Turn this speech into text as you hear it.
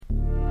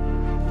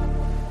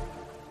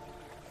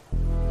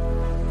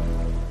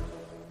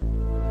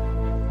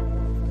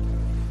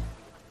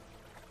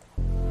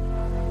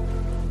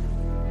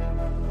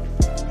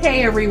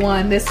Hey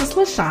everyone, this is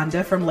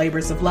LaShonda from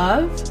Labors of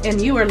Love,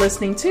 and you are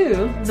listening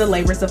to the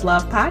Labors of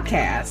Love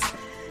podcast.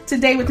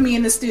 Today with me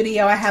in the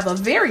studio, I have a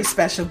very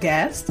special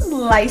guest,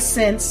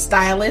 licensed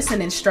stylist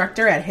and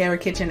instructor at Hair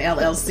Kitchen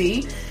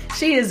LLC.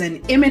 She is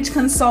an image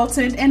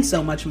consultant and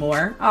so much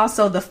more.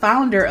 Also the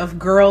founder of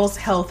Girls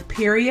Health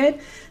Period.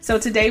 So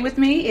today with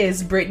me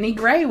is Brittany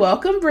Gray.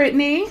 Welcome,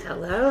 Brittany.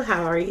 Hello,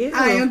 how are you?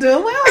 I am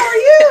doing well. How are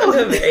you? I'm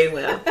doing very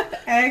well.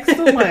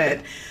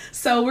 Excellent.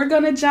 So we're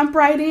going to jump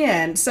right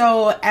in.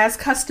 So as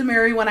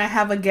customary, when I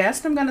have a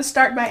guest, I'm going to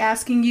start by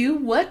asking you,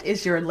 what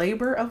is your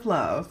labor of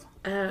love?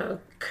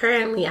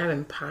 Currently, I've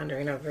been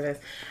pondering over this.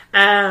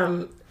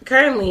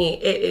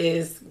 Currently, it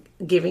is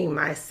giving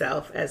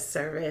myself as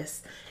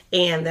service.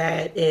 And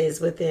that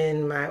is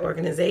within my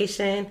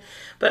organization,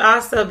 but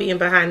also being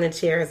behind the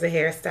chair as a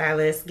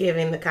hairstylist,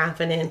 giving the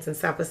confidence and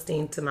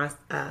self-esteem to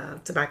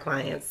my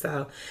clients.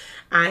 So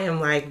I am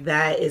like,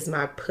 that is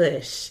my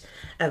push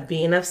of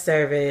being of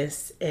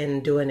service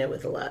and doing it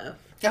with love.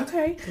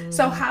 Okay.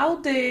 So how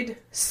did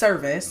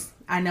service,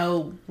 I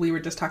know we were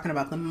just talking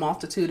about the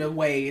multitude of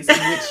ways in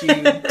which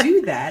you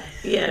do that,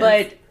 yes.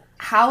 But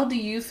how do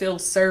you feel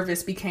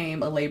service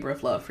became a labor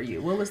of love for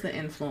you? What was the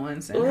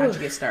influence and how'd you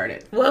get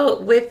started?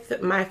 Well,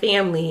 with my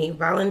family,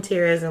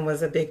 volunteerism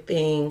was a big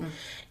thing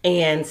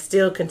and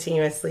still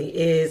continuously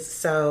is.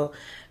 So,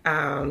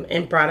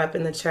 and brought up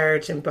in the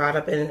church and brought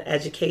up in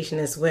education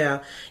as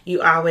well.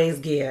 You always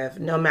give,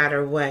 no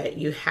matter what.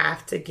 You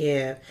have to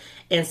give.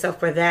 And so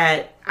for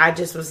that, I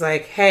just was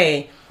like,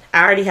 hey,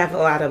 I already have a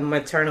lot of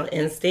maternal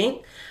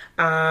instinct.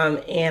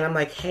 And I'm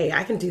like, hey,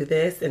 I can do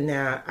this. And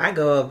now I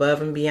go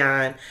above and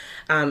beyond,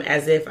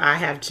 as if I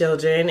have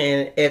children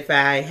and if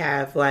I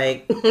have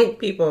like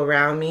people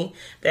around me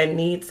that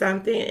need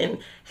something. And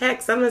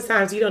heck,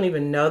 sometimes you don't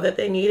even know that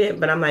they need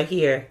it, but I'm like,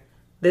 here,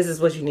 this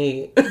is what you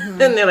need.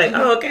 Mm-hmm. And they're like,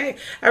 oh, okay,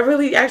 I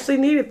really actually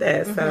needed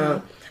that.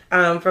 Mm-hmm.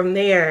 So, from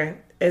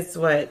there, it's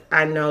what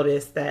I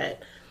noticed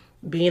that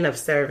being of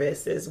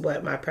service is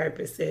what my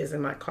purpose is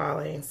and my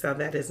calling. So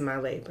that is my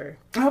labor.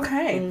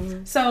 Okay.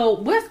 Mm-hmm.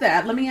 So with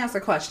that, let me ask a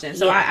question.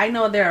 So I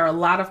know there are a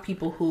lot of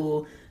people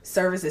who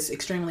service is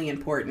extremely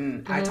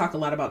important. Mm-hmm. I talk a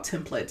lot about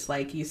templates,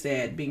 like you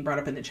said, being brought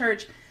up in the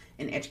church,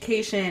 in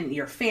education,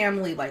 your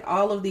family, like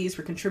all of these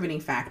were contributing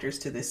factors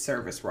to this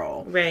service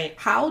role. Right.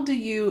 How do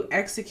you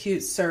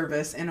execute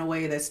service in a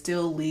way that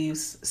still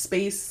leaves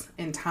space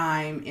and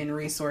time and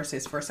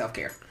resources for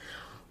self-care?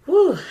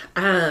 Whew.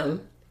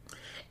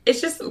 It's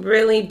just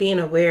really being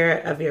aware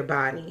of your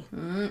body.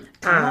 Come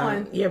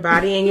on. Your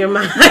body and your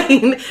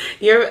mind,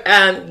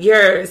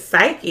 your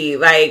psyche.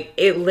 Like,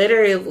 it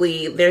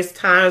literally, there's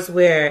times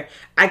where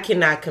I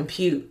cannot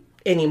compute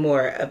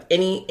anymore of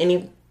any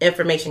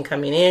information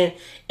coming in,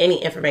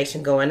 any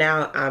information going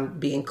out. I'm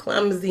being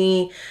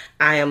clumsy.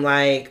 I am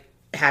like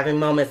having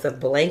moments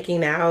of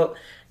blanking out.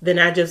 Then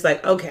I just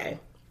like, okay,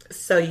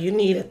 so you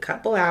need a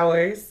couple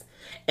hours.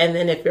 And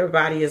then if your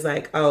body is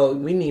like, oh,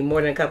 we need more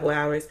than a couple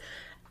hours,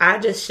 I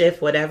just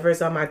shift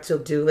whatever's on my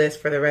to-do list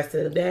for the rest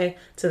of the day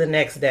to the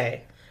next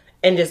day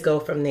and just go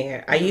from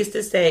there. I used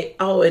to say,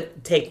 oh,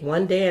 it take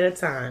one day at a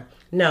time.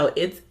 No,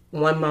 it's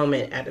one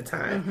moment at a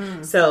time.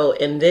 Mm-hmm. So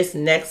in this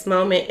next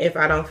moment, if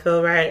I don't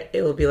feel right,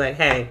 it will be like,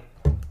 hey,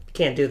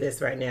 can't do this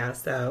right now.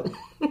 So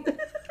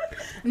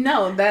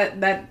no,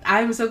 that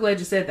I'm so glad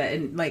you said that.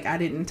 And like, I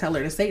didn't tell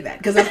her to say that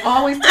because I'm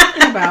always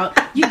talking about,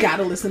 you got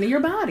to listen to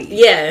your body.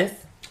 Yes.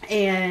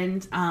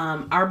 And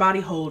our body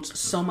holds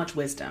so much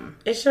wisdom.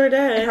 It sure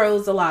does. It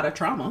holds a lot of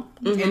trauma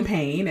and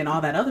pain and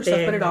all that other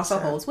stuff, but it also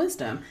holds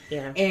wisdom.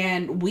 Yeah.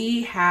 And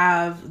we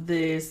have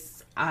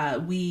this,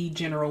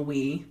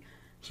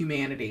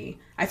 humanity,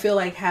 I feel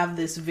like have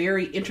this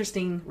very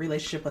interesting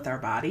relationship with our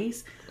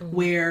bodies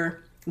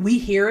where we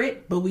hear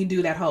it, but we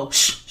do that whole,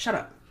 shut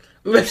up.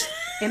 Ain't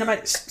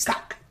nobody,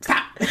 stop.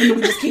 And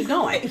we just keep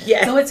going.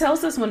 Yeah. So it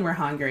tells us when we're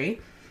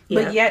hungry.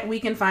 But yet we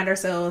can find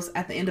ourselves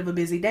at the end of a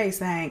busy day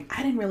saying,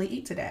 I didn't really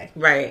eat today.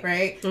 Right.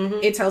 Mm-hmm.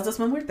 It tells us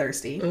when we're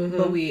thirsty,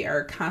 but we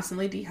are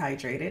constantly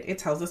dehydrated. It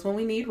tells us when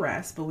we need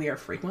rest, but we are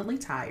frequently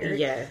tired.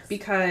 Yes.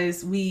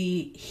 Because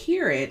we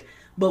hear it,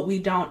 but we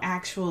don't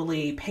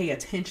actually pay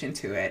attention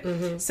to it.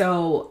 Mm-hmm.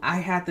 So I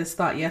had this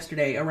thought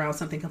yesterday around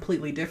something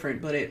completely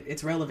different, but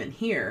it's relevant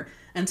here.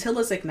 Until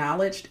it's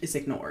acknowledged, it's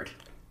ignored.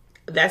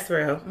 That's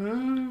real.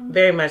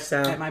 Very much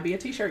so. That might be a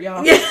t-shirt,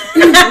 y'all.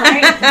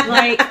 Right?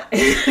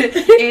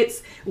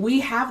 Like, we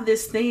have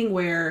this thing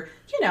where,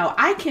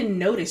 I can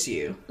notice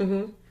you.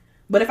 Mm-hmm.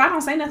 But if I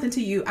don't say nothing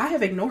to you, I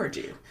have ignored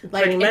you.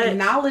 Like,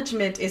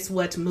 acknowledgement is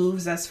what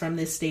moves us from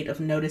this state of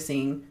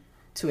noticing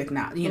to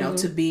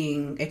acknowledge, to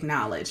being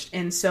acknowledged.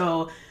 And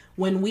so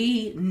when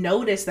we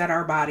notice that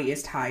our body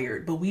is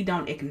tired, but we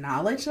don't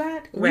acknowledge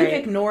that, we've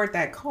ignored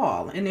that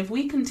call. And if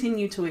we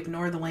continue to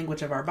ignore the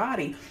language of our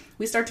body,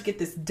 we start to get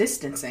this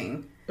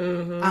distancing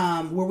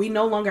where we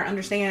no longer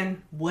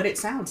understand what it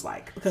sounds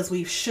like because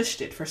we've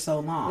shushed it for so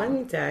long. Let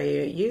me tell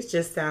you, you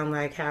just sound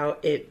like how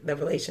the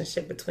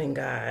relationship between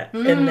God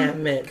and that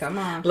meant. Come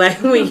on.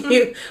 Like when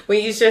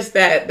you shush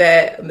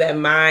that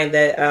mind,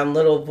 that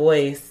little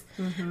voice,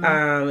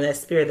 That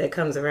spirit that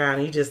comes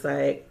around, you just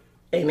like,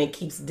 and it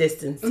keeps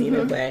distancing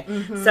away.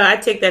 So I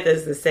take that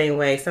as the same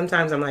way.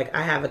 Sometimes I'm like,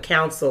 I have a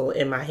council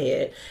in my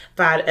head,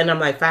 and I'm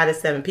like 5 to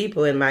 7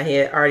 people in my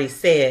head already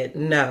said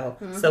no,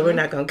 so we're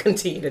not going to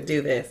continue to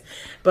do this.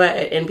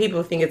 And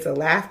people think it's a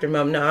laughter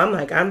moment. No, I'm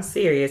like, I'm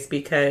serious,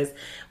 because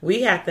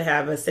we have to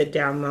have a sit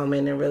down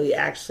moment and really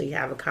actually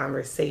have a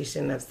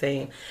conversation of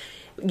saying,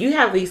 you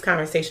have these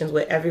conversations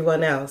with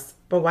everyone else,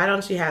 but why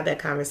don't you have that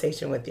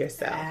conversation with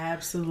yourself?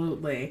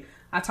 Absolutely.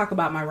 I talk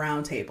about my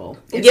round table.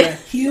 It's a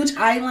huge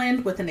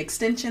island with an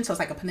extension, so it's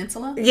like a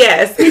peninsula.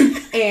 Yes.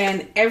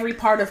 And every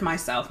part of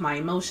myself, my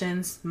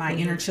emotions, my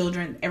inner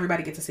children,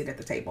 everybody gets a seat at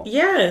the table.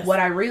 Yes. What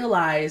I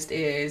realized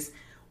is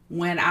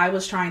when I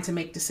was trying to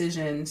make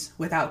decisions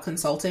without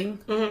consulting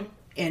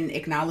and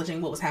acknowledging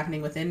what was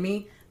happening within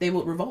me, they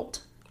would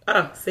revolt.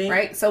 Oh, see?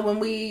 Right? So when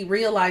we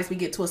realize we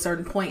get to a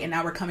certain point and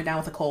now we're coming down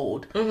with a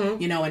cold, and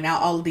now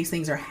all of these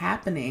things are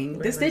happening.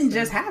 This didn't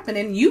just happen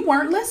and you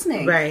weren't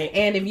listening. Right.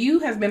 And if you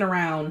have been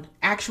around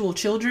actual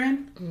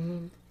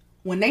children,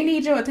 when they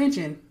need your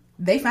attention,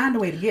 they find a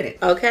way to get it.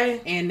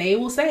 Okay. And they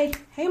will say,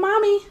 hey,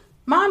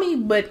 mommy.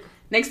 But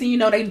next thing you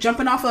know, they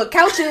jumping off of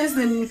couches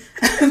and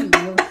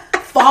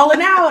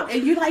falling out,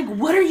 and you're like,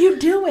 what are you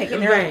doing?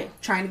 And they're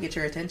trying to get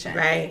your attention.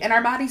 Right. And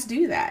our bodies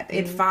do that.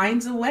 It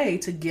finds a way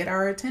to get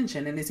our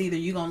attention, and it's either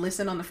you gonna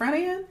listen on the front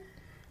end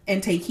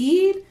and take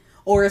heed,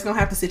 or it's gonna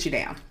have to sit you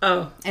down.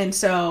 Oh. And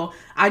so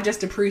I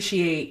just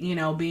appreciate,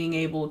 being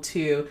able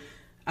to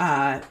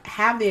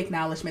have the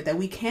acknowledgement that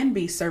we can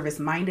be service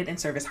minded and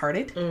service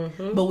hearted,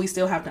 but we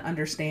still have to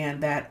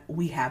understand that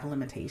we have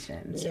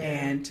limitations,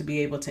 and to be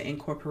able to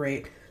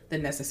incorporate the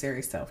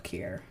necessary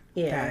self-care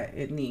that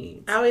it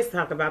needs. I always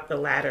talk about the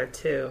ladder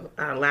too,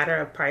 ladder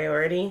of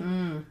priority.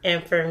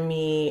 And for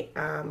me,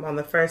 on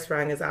the first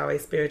rung is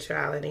always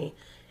spirituality,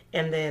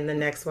 and then the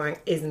next one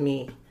is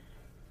me,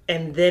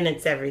 and then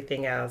it's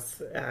everything else,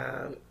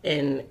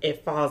 and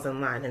it falls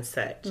in line and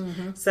such.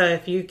 So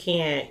if you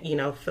can't,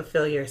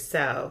 fulfill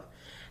yourself,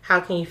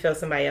 how can you fill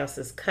somebody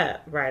else's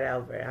cup right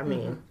over? I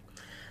mean,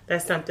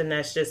 that's something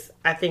that's just,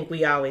 I think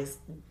we always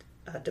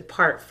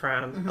depart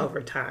from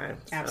over time.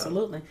 So.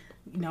 Absolutely.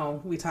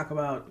 We talk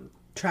about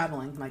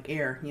traveling like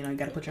air. You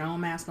got to put your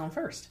own mask on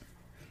first.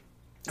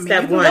 I mean,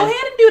 Step you can one. go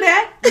ahead and do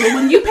that. But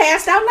when you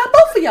passed out, not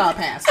both of y'all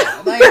passed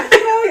out. Like,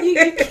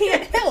 you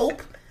can't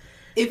help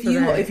if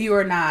you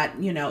are not,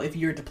 if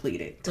you're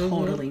depleted.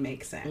 Totally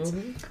makes sense.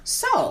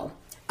 So,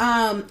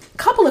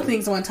 couple of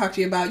things I want to talk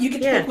to you about. You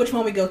get to pick which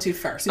one we go to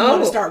first. You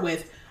want to start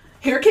with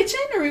Hair Kitchen,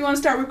 or we want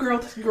to start with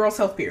Girls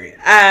Health Period?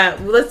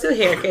 Let's do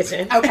Hair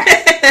Kitchen.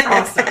 Okay,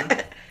 awesome.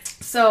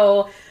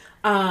 So,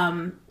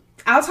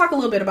 I'll talk a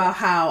little bit about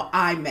how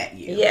I met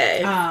you.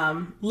 Yes.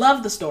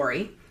 Love the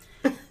story.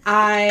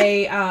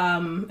 I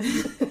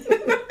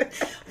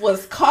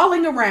was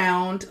calling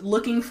around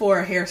looking for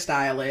a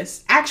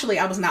hairstylist. Actually,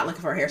 I was not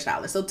looking for a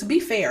hairstylist. So to be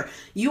fair,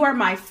 you are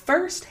my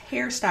first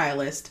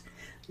hairstylist.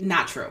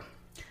 Not true.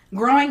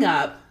 Growing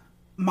up,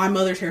 my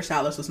mother's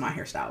hairstylist was my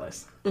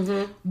hairstylist.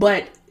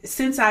 But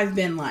since I've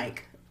been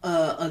like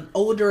an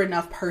older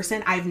enough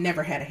person, I've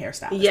never had a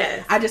hairstylist.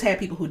 Yes. I just had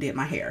people who did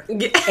my hair.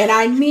 And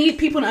I need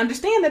people to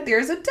understand that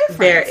there's a difference.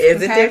 There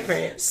is a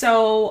difference.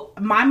 So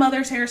my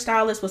mother's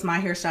hairstylist was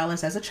my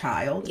hairstylist as a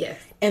child. Yes.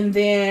 And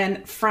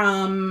then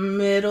from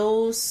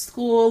middle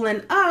school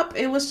and up,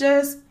 it was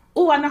just,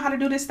 I know how to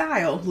do this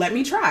style. Let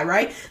me try,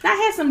 right? And I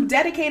had some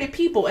dedicated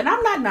people, and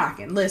I'm not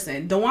knocking.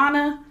 Listen,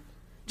 Dewana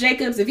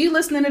Jacobs, if you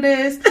listening to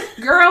this,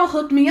 girl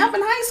hooked me up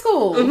in high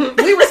school.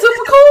 We were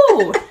super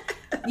cool.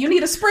 You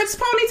need a spritz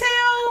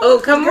ponytail?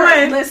 Oh, come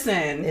on.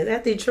 Listen. Is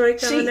that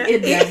Detroit coming out?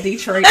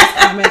 Detroit is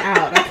coming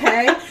out,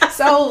 okay?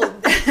 So,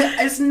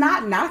 it's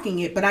not knocking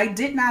it, but I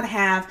did not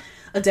have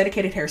a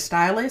dedicated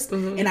hairstylist,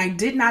 and I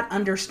did not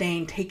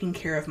understand taking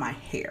care of my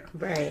hair.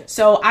 Right.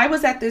 So, I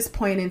was at this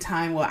point in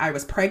time where I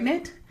was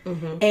pregnant,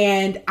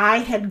 and I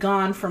had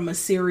gone from a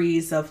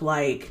series of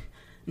like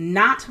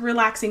not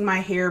relaxing my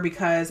hair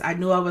because I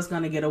knew I was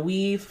going to get a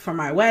weave for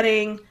my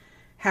wedding,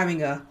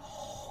 having a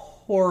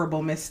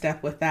horrible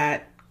misstep with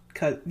that,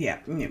 because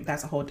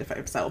that's a whole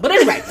different episode. But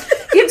anyway,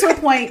 get to a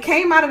point,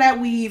 came out of that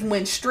weave,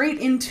 went straight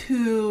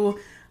into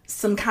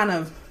some kind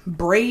of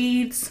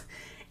braids,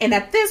 and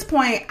at this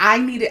point I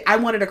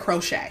wanted a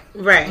crochet.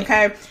 Right.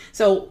 Okay,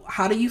 so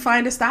how do you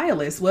find a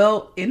stylist?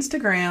 Well,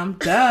 Instagram,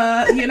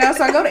 duh.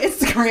 So I go to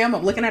Instagram,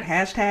 I'm looking at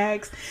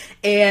hashtags,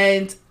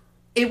 and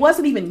it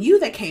wasn't even you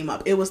that came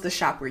up, it was the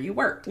shop where you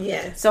worked.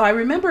 Yes. So I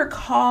remember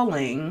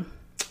calling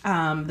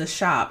the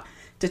shop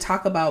to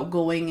talk about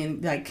going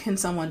and like, can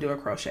someone do a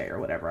crochet or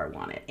whatever I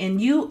wanted? And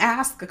you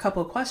asked a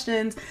couple of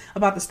questions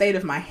about the state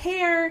of my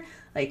hair,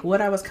 like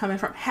what I was coming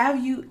from.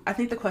 I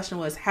think the question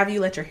was, have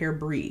you let your hair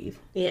breathe?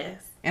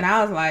 Yes. And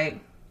I was like,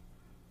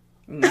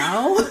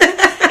 no.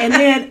 And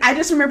then I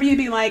just remember you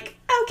being like,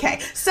 okay,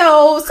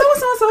 so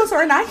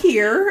are not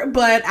here,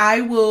 but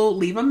I will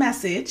leave a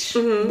message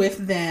with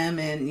them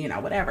and,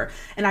 whatever.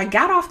 And I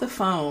got off the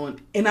phone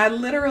and I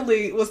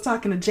literally was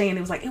talking to Jane.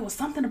 It was like, it was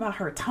something about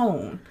her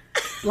tone.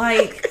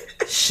 Like,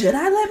 should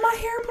I let my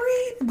hair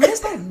breathe? What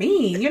does that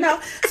mean?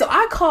 So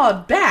I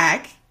called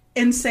back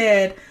and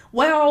said,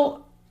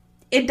 well,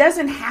 it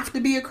doesn't have to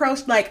be a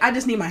crochet. Like, I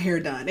just need my hair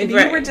done. And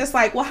you were just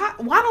like, well,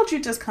 why don't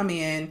you just come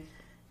in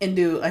and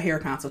do a hair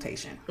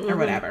consultation or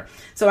whatever?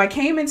 So I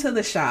came into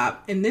the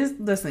shop, and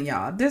listen,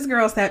 y'all, this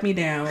girl sat me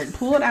down,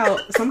 pulled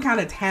out some kind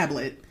of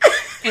tablet,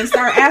 and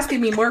started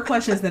asking me more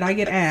questions that I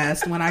get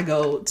asked when I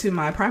go to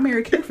my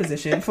primary care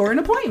physician for an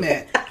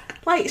appointment.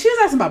 Like, she was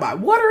asking about my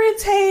water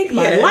intake,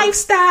 my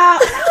lifestyle,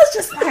 and I was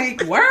just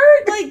like,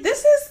 word? Like,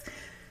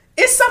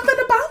 it's something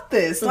about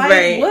this.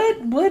 Like,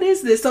 what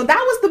is this? So that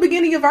was the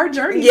beginning of our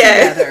journey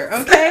together,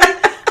 okay?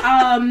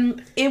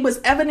 It was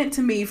evident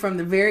to me from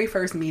the very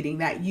first meeting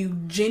that you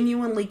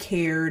genuinely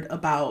cared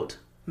about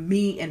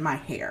me and my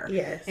hair.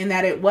 Yes. And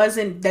that it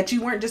wasn't, that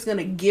you weren't just going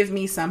to give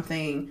me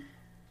something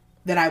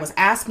that I was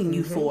asking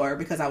you for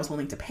because I was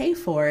willing to pay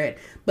for it,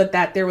 but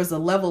that there was a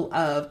level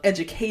of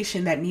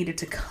education that needed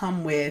to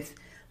come with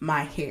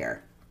my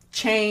hair.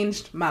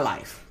 Changed my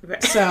life.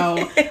 Right.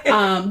 So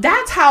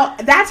that's how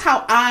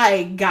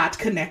I got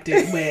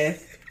connected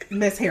with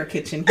Miss Hair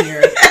Kitchen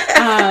here.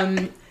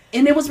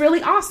 And it was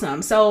really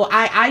awesome. So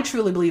I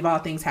truly believe all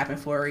things happen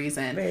for a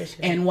reason.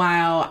 And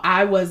while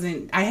I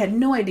had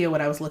no idea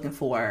what I was looking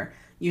for,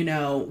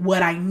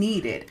 what I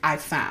needed, I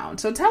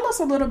found. So tell us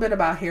a little bit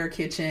about Hair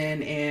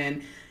Kitchen.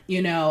 And,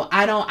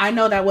 I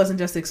know that wasn't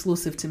just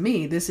exclusive to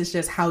me. This is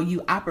just how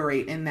you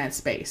operate in that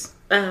space.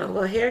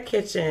 Well, Hair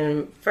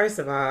Kitchen, first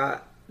of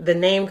all, the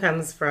name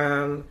comes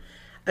from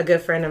a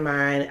good friend of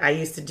mine. I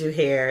used to do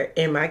hair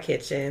in my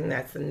kitchen.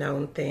 That's a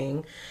known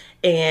thing.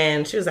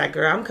 And she was like,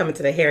 girl, I'm coming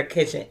to the Hair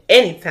Kitchen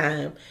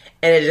anytime.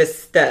 And it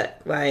just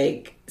stuck.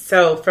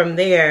 So from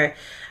there,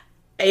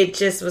 it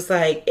just was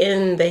like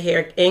in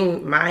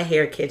my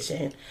hair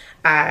kitchen,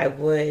 I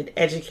would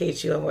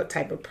educate you on what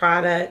type of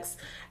products.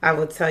 I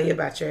would tell you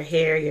about your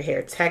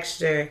hair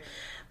texture.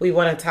 We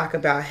want to talk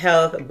about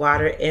health,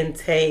 water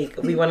intake.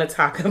 We want to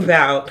talk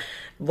about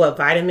what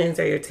vitamins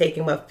are you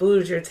taking, what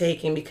foods you're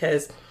taking,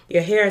 because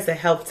your hair is a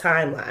health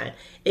timeline.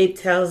 It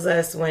tells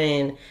us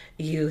when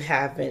you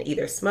have been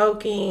either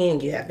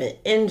smoking, you have been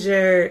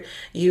injured,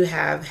 you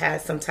have had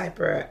some type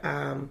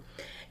of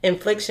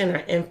infliction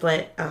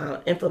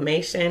or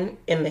inflammation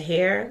in the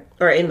hair,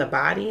 or in the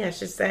body, I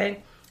should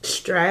say.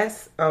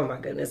 Stress. Oh my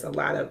goodness, a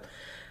lot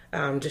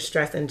of just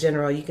stress in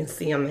general you can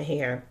see on the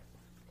hair.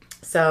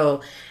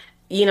 So,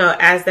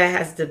 as that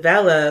has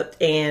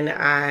developed and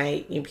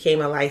I became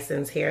a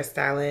licensed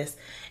hairstylist,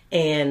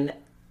 and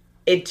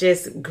it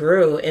just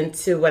grew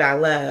into what I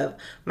love.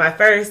 My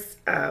first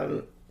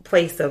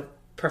place of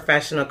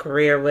professional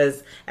career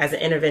was as an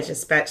intervention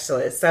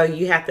specialist. So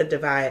you have to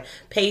divide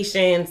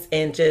patients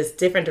and just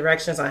different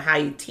directions on how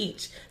you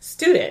teach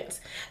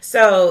students.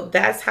 So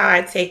that's how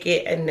I take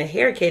it in the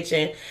Hair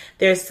Kitchen.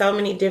 There's so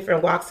many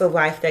different walks of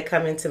life that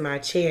come into my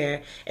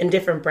chair, and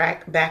different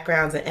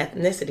backgrounds and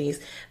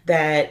ethnicities,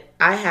 that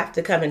I have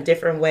to come in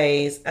different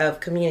ways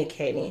of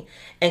communicating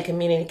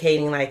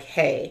like,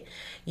 hey,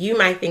 you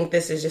might think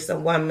this is just a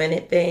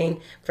 1-minute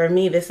thing. For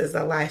me, this is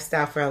a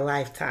lifestyle for a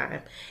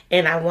lifetime.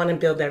 And I want to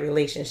build that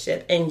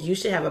relationship. And you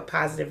should have a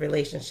positive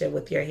relationship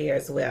with your hair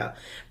as well.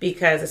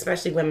 Because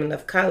especially women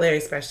of color,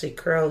 especially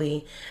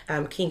curly,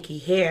 kinky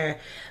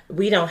hair,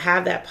 we don't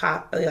have that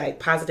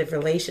positive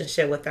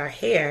relationship with our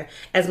hair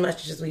as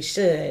much as we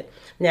should.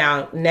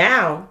 Now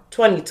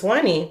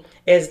 2020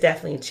 is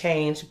definitely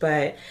changed,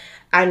 but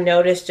I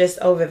noticed just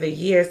over the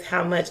years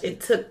how much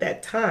it took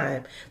that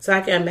time. So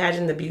I can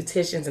imagine the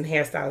beauticians and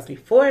hairstylists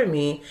before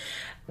me,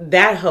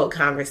 that whole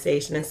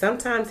conversation. And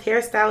sometimes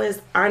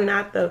hairstylists are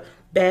not the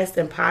best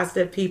and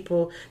positive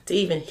people to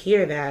even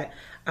hear that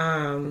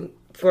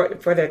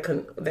for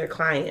their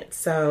clients.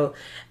 So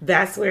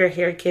that's where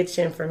Hair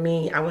Kitchen, for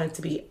me, I want it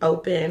to be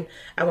open.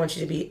 I want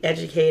you to be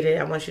educated.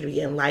 I want you to be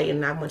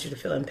enlightened. I want you to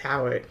feel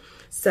empowered.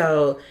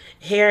 So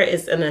hair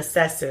is an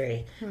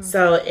accessory.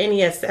 So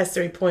any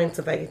accessory points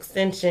of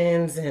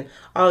extensions and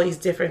all these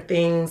different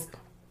things,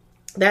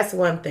 that's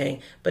one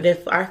thing. But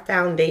if our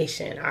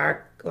foundation,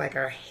 our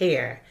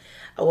hair,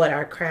 what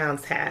our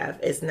crowns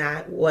have is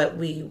not what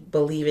we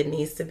believe it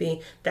needs to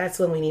be, that's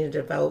when we need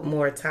to devote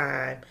more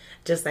time,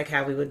 just like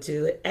how we would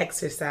do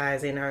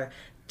exercising or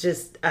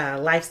just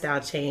lifestyle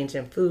change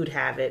and food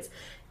habits.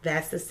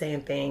 That's the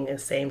same thing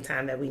and same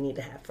time that we need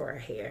to have for our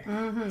hair.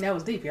 That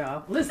was deep,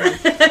 y'all. Listen,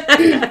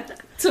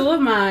 two of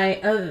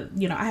my,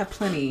 I have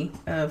plenty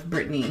of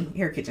Brittany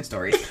Hair Kitchen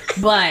stories,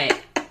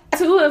 but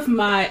two of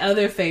my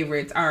other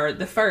favorites are,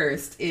 the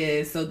first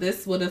is, so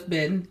this would have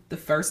been the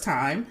first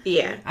time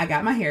I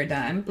got my hair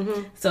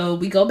done. So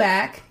we go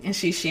back and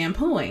she's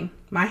shampooing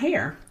my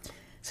hair.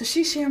 So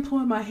she's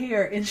shampooing my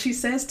hair and she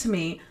says to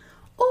me,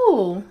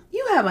 "Oh,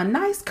 you have a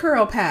nice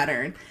curl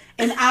pattern."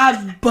 And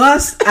I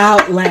bust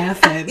out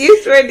laughing.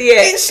 You sure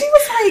did. And she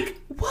was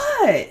like,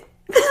 what?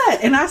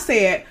 And I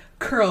said,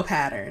 curl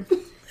pattern.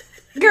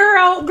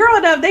 Girl,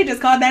 growing up, they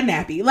just called that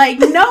nappy. Like,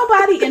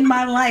 nobody in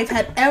my life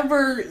had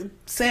ever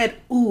said,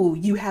 ooh,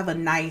 you have a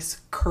nice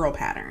curl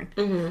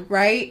pattern,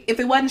 right? If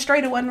it wasn't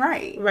straight, it wasn't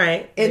right.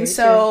 Right. And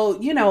so,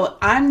 you know,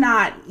 I'm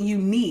not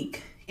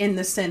unique in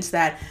the sense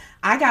that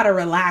I got a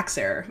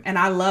relaxer, and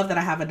I love that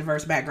I have a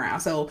diverse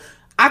background. So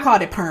I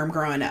called it perm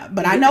growing up,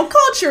 but I know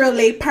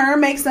culturally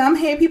perm makes some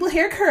people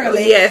hair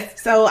curly.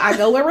 Yes. So I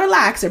go with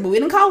relaxer, but we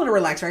didn't call it a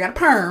relaxer. I got a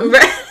perm.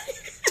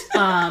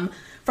 Right.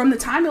 From the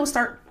time it was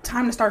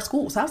time to start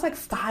school. So I was like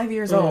 5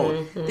 years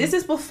old. This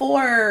is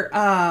before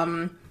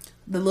the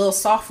little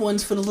soft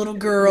ones for the little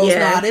girls.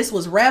 Yeah. Now, this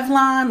was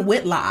Revlon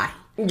with Lye.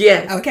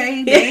 Yes.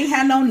 Okay? They ain't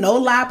had no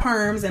lye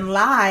perms, and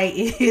lye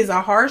is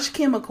a harsh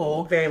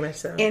chemical. Very much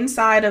so.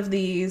 Inside of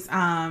these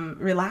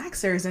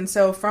relaxers. And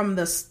so from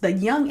the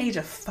young age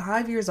of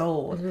 5 years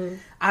old,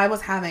 I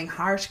was having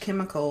harsh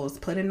chemicals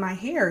put in my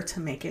hair to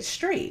make it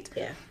straight.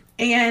 Yeah.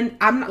 And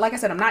I'm like I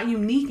said, I'm not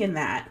unique in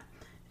that.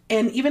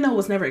 And even though it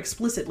was never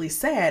explicitly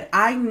said,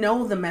 I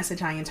know the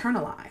message I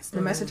internalized. The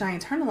message I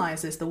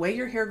internalized is the way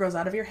your hair grows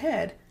out of your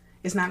head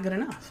is not good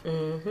enough.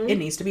 It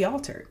needs to be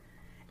altered.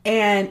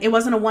 And it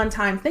wasn't a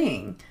one-time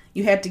thing.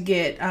 You had to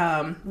get,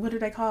 what do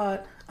they call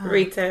it?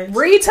 Retouch.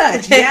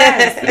 Retouch,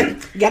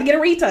 yes. You got to get a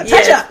retouch.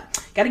 Yes. Touch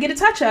up. Got to get a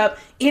touch up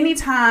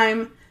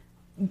anytime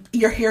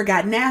your hair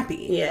got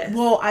nappy. Yes.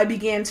 Well, I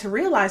began to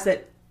realize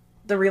that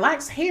the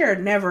relaxed hair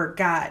never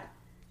got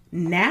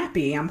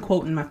nappy. I'm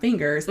quoting my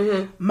fingers.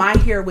 My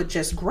hair would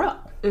just grow.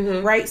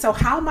 Right? So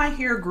how my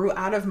hair grew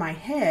out of my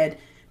head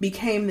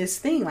became this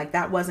thing, like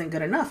that wasn't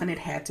good enough and it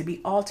had to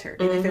be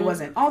altered. And if it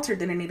wasn't altered,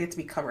 then it needed to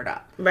be covered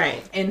up.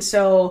 Right. And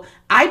so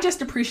I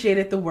just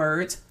appreciated the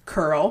words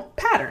curl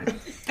pattern.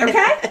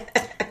 Okay?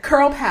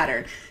 Curl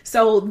pattern.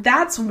 So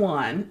that's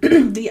one.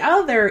 The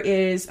other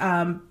is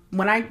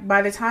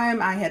by the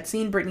time I had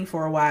seen Brittany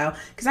for a while,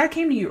 because I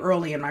came to you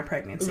early in my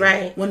pregnancy.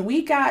 Right. When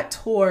we got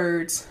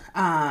towards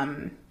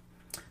the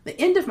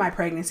end of my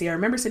pregnancy, I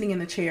remember sitting in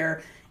the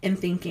chair and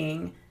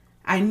thinking,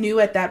 I knew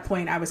at that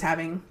point I was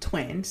having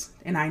twins,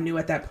 and I knew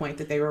at that point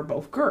that they were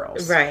both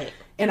girls. Right.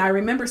 And I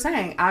remember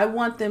saying, I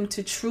want them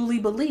to truly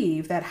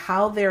believe that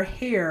how their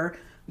hair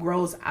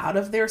grows out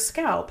of their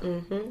scalp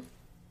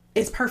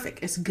is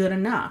perfect. It's good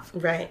enough.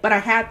 Right. But I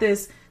had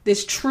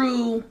this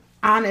true,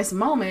 honest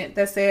moment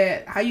that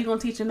said, how you going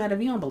to teach them that if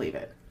you don't believe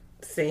it?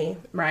 See?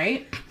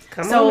 Right?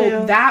 Come on so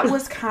now. that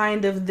was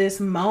kind of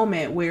this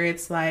moment where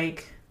it's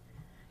like,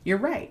 you're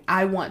right.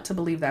 I want to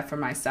believe that for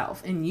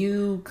myself. And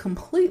you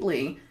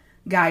completely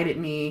guided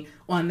me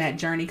on that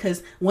journey.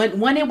 Because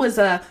when it was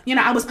I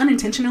was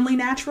unintentionally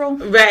natural.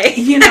 Right.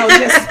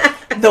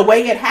 Just the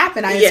way it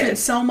happened. I had Yes. spent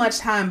so much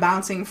time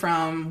bouncing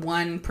from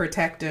one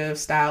protective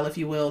style, if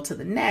you will, to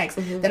the next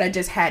that I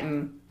just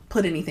hadn't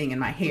put anything in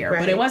my hair.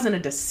 Right. But it wasn't a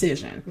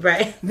decision.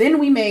 Right. Then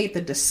we made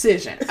the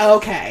decision.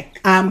 Okay,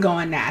 I'm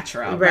going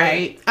natural.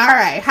 Right. All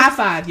right. High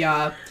five,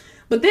 y'all.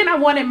 But then I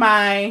wanted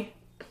my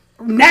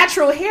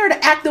natural hair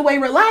to act the way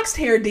relaxed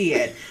hair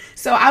did.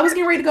 So I was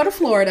getting ready to go to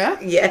Florida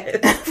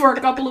Yes. for a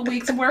couple of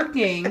weeks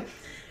working.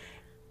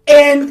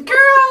 And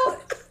girl,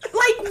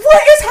 like,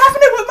 what is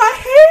happening with my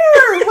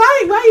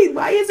hair?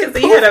 Why is it So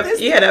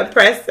you had a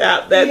press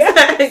out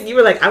that time. You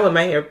were like, I want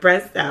my hair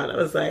pressed out. I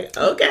was like,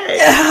 okay.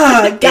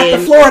 Got to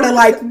Florida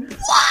like,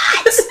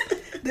 what?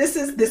 This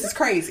is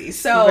crazy.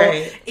 So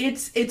Right.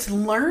 it's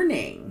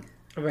learning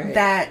Right.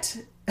 that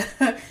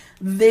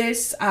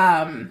this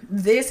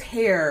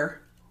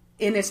hair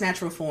in its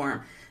natural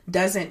form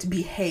doesn't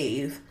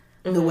behave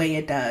the way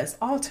it does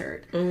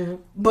altered.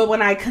 But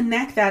when I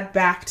connect that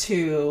back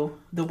to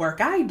the work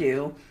I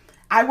do,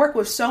 I work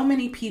with so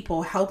many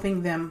people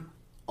helping them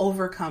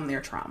overcome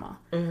their trauma,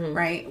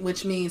 right?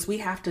 Which means we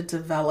have to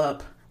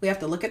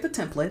look at the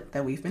template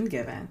that we've been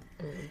given.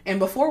 And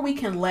before we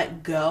can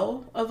let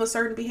go of a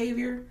certain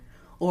behavior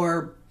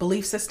or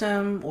belief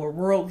system or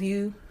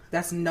worldview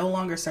that's no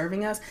longer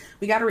serving us,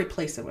 we got to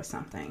replace it with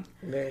something.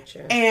 Very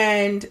true.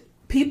 And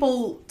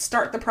people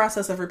start the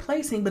process of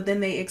replacing, but then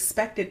they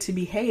expect it to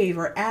behave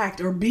or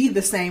act or be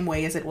the same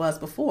way as it was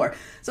before.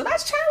 So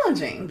that's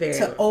challenging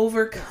to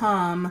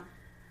overcome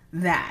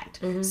that.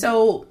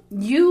 So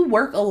you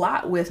work a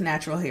lot with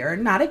natural hair,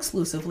 not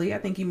exclusively. I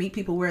think you meet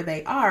people where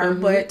they are,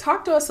 but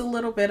talk to us a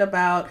little bit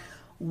about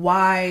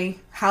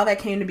how that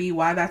came to be,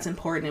 why that's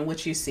important, and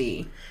what you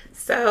see.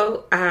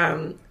 So,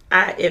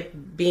 if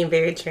being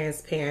very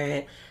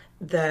transparent,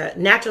 the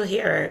natural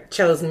hair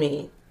chose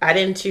me. I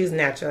didn't choose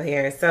natural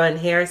hair. So in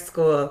hair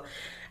school,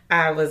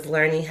 I was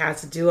learning how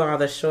to do all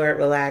the short,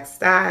 relaxed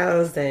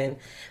styles and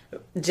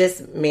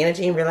just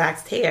managing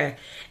relaxed hair.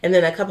 And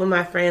then a couple of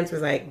my friends were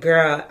like,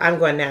 girl, I'm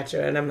going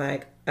natural. And I'm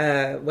like,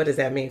 what does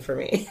that mean for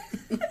me?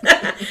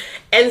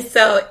 And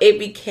so it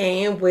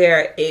became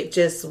where it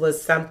just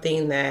was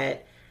something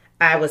that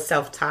I was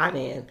self-taught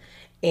in.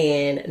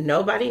 And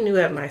nobody knew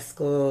at my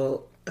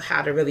school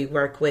how to really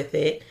work with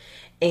it.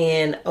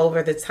 And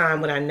over the time,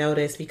 what I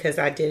noticed, because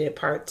I did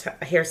it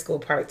hair school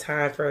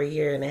part-time for a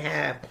year and a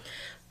half,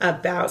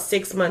 about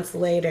 6 months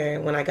later,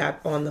 when I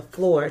got on the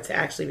floor to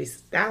actually be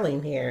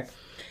styling hair,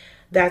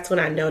 that's when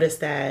I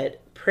noticed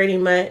that pretty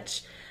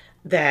much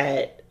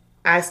that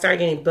I start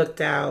getting booked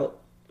out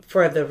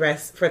for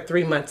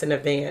 3 months in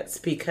advance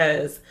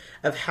because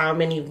of how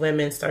many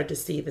women start to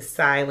see the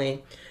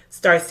styling,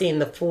 start seeing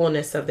the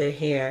fullness of their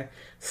hair,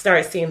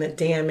 start seeing the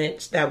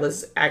damage that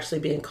was actually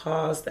being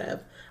caused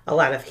of a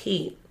lot of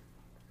heat,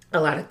 a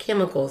lot of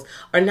chemicals,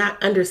 or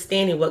not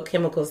understanding what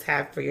chemicals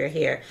have for your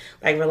hair.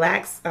 Like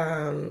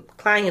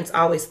clients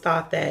always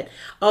thought that,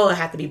 it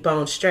had to be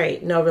bone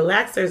straight. No,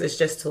 relaxers is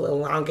just to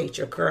elongate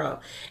your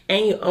curl.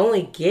 And you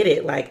only get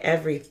it like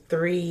every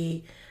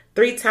three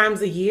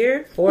times a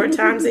year, 4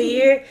 times a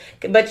year.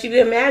 But you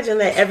can imagine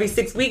that every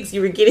 6 weeks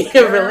you were getting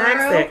a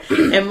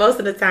relaxer. And most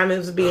of the time it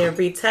was being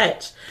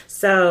retouched.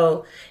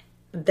 So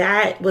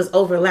that was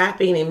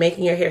overlapping and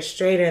making your hair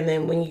straighter. And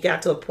then when you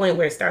got to a point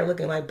where it started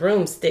looking like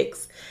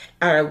broomsticks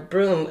or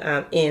broom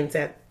ends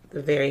at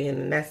the very end,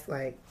 and that's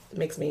like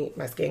makes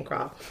my skin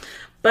crawl.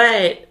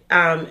 But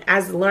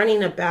as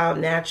learning about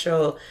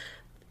natural,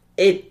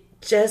 it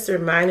just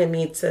reminded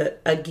me to,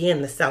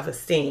 again, the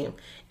self-esteem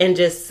and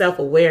just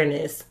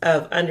self-awareness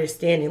of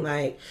understanding,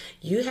 like,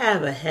 you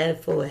have a head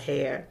full of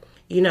hair.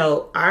 You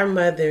know, our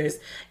mothers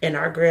and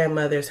our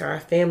grandmothers, our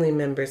family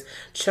members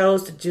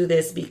chose to do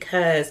this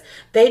because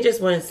they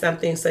just wanted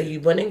something so you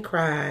wouldn't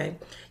cry.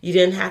 You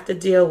didn't have to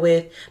deal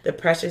with the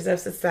pressures of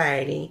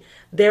society.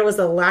 There was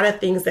a lot of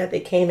things that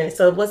they came in.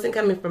 So it wasn't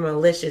coming from a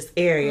malicious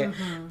area.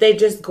 Mm-hmm. They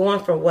just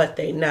going for what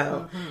they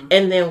know. Mm-hmm.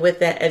 And then with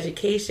that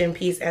education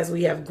piece, as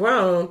we have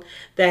grown,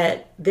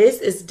 that this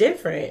is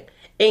different.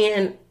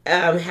 And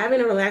having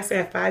a relaxer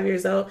at 5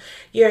 years old,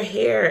 your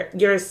hair,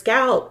 your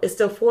scalp is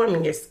still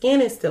forming, your skin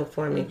is still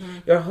forming, mm-hmm.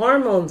 your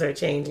hormones are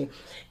changing.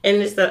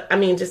 And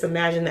just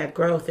imagine that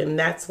growth. And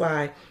that's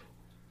why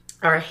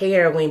our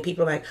hair, when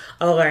people are like,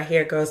 our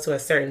hair goes to a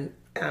certain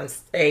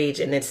age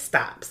and it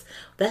stops.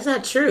 That's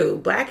not true.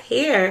 Black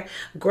hair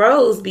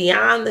grows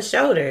beyond the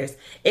shoulders.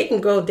 It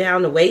can go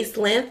down the waist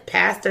length,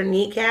 past their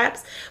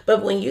kneecaps.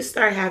 But when you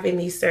start having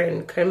these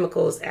certain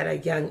chemicals at a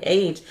young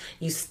age,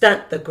 you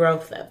stunt the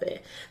growth of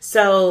it.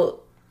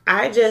 So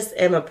I just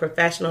am a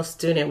professional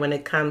student when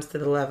it comes to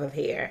the love of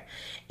hair.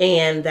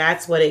 And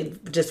that's what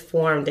it just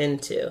formed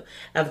into,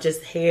 of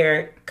just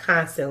hair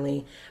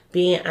constantly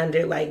being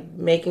under, like,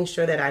 making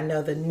sure that I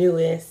know the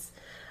newest,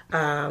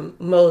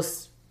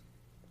 most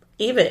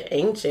even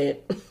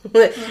ancient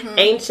mm-hmm.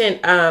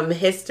 ancient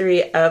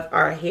history of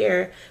our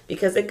hair,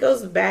 because it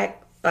goes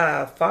back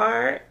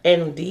far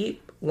and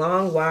deep,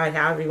 long, wide,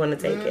 however you want to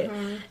take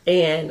mm-hmm.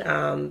 it.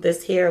 And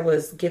this hair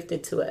was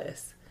gifted to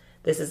us.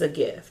 This is a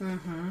gift.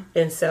 Mm-hmm.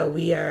 And so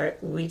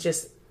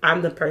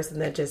I'm the person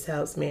that just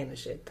helps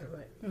manage it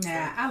through it.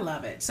 Yeah, I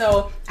love it.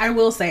 So I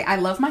will say I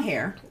love my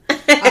hair.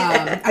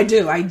 I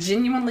do. I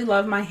genuinely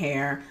love my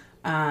hair.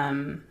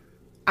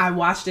 I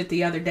watched it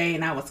the other day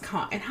and I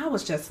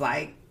was just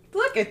like,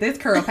 look at this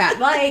curl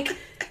pattern. Like,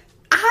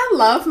 I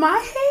love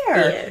my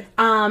hair.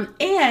 Yeah.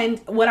 And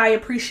what I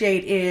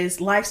appreciate is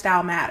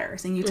lifestyle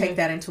matters, and you take mm-hmm.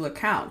 that into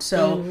account.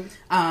 So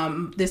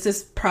this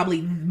is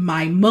probably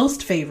my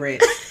most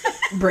favorite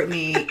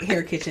Brittany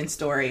Hair Kitchen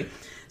story.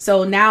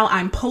 So now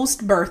I'm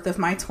post-birth of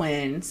my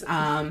twins.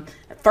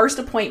 First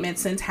appointment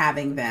since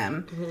having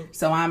them. Mm-hmm.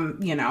 So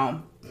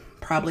I'm,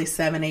 probably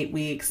 7-8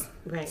 weeks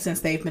right.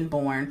 since they've been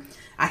born.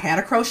 I had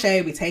a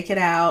crochet. We take it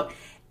out.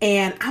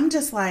 And I'm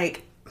just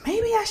like,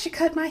 maybe I should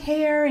cut my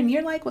hair. And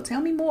you're like, well, tell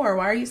me more.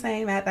 Why are you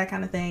saying that? That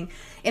kind of thing.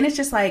 And it's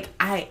just like,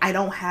 I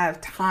don't have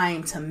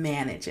time to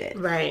manage it.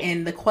 Right.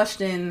 And the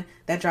question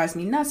that drives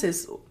me nuts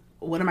is,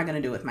 what am I going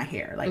to do with my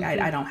hair? Like,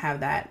 mm-hmm. I don't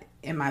have that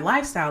in my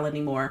lifestyle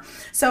anymore.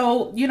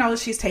 So,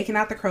 she's taking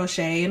out the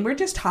crochet and we're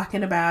just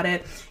talking about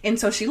it. And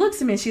so she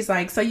looks at me and she's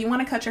like, so you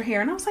want to cut your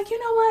hair? And I was like, you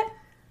know what?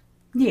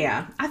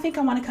 Yeah, I think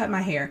I want to cut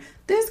my hair.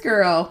 This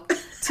girl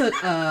took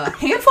a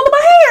handful of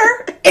my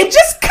hair and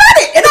just cut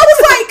it. And I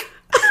was like,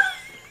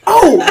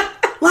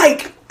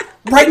 like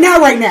right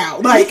now.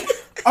 Like,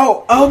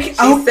 okay.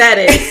 She said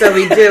it, so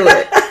we do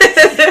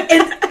it.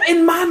 And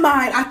in my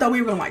mind, I thought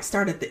we were going to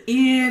start at the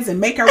ends and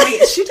make our way.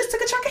 And she just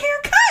took a chunk of hair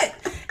and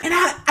cut. And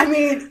I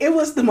mean, it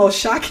was the most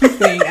shocking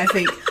thing, I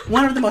think.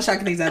 One of the most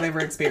shocking things I've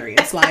ever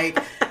experienced. Like,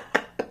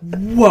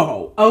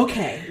 whoa,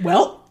 okay,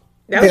 well,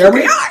 there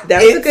we are.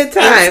 That was a good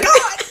time.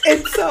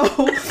 And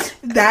so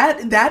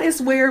that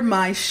is where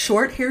my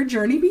short hair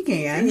journey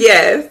began.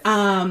 Yes.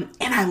 And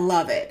I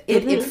love it.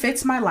 It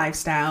fits my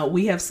lifestyle.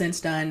 We have since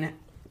done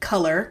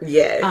color.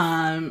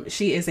 Yes.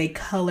 She is a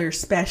color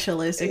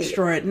specialist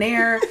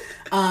extraordinaire.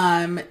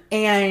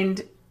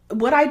 And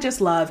what I just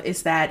love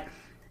is that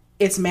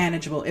it's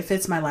manageable. It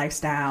fits my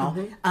lifestyle.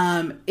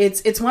 Mm-hmm.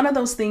 It's one of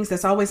those things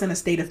that's always in a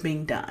state of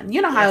being done.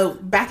 You know how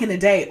back in the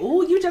day,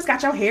 ooh, you just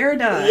got your hair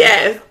done.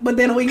 Yes. But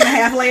then a week and a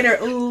half later,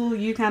 ooh,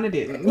 you kind of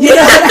didn't. You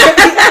know what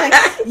I mean?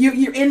 Like,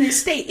 you're in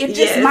this state. It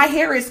just, my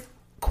hair is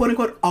quote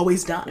unquote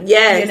always done.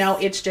 Yes.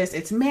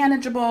 It's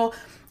manageable.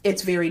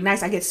 It's very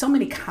nice. I get so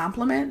many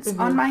compliments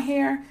on my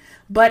hair.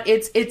 but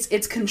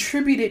it's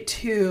contributed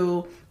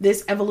to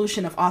this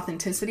evolution of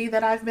authenticity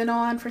that I've been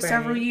on for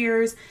several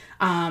years.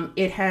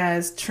 It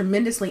has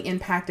tremendously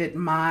impacted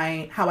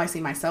how I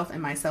see myself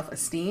and my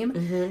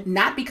self-esteem.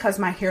 Not because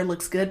my hair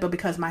looks good, but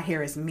because my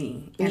hair is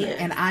me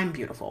and I'm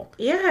beautiful.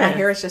 Yeah, my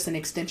hair is just an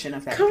extension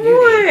of that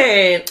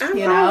beauty. Come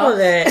on, I'm all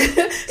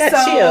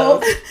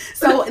that.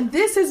 So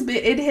this has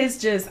been.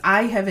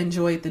 I have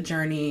enjoyed the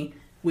journey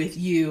with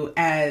you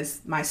as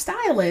my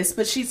stylist,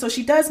 but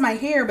she does my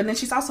hair, but then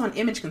she's also an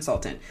image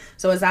consultant.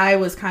 So as I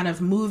was kind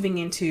of moving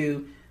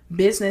into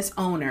business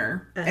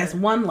owner as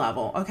one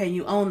level, okay,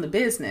 you own the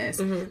business,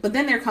 but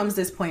then there comes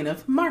this point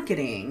of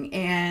marketing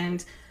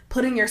and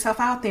putting yourself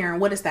out there, and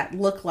what does that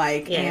look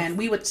like? Yes. And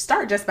we would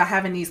start just by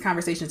having these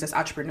conversations as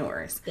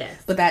entrepreneurs.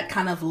 Yes. But that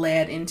kind of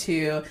led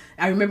into,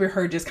 I remember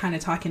her just kind of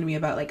talking to me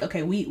about like,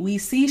 okay, we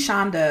see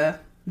Shonda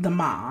the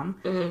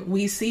mom,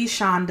 we see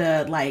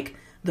Shonda like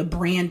the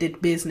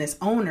branded business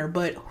owner,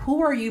 but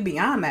who are you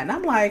beyond that? And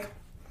I'm like,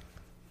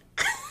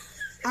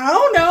 I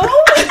don't know.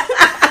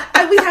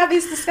 And we have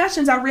these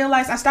discussions. I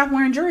realized I stopped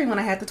wearing jewelry when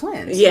I had the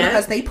twins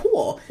because they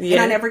pull, and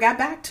I never got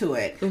back to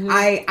it.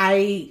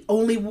 I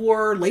only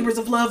wore Labors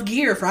of Love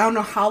gear for I don't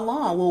know how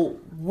long. Well,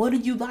 what do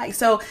you like?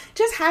 So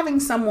just having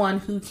someone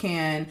who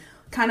can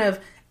kind of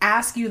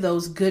ask you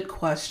those good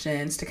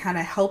questions to kind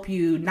of help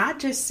you not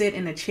just sit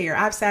in a chair.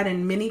 I've sat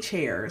in many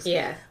chairs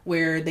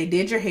where they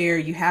did your hair,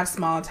 you have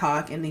small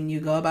talk, and then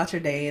you go about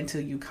your day until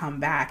you come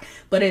back.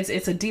 But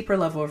it's a deeper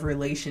level of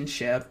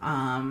relationship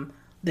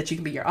that you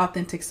can be your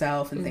authentic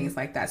self and things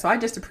like that. So I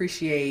just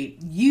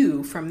appreciate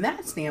you from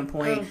that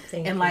standpoint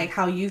and like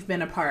how you've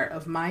been a part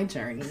of my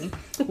journey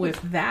with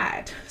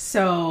that.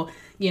 So,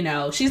 you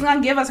know, she's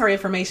going to give us her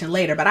information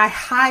later, but I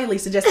highly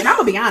suggest, and I'm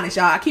going to be honest,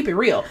 y'all, I keep it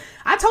real.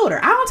 I told her,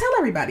 I don't tell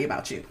everybody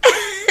about you.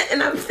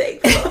 And I'm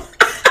thankful.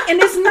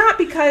 And it's not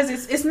because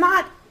it's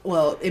not,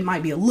 well, it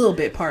might be a little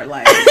bit part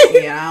like,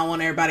 I don't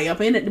want everybody up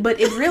in it,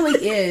 but it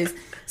really is.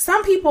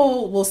 Some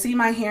people will see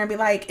my hair and be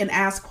like, and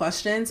ask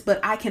questions, but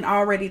I can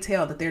already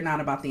tell that they're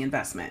not about the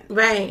investment.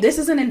 Right. This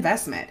is an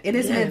investment. It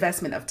is an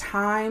investment of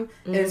time.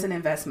 It is an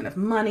investment of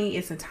money.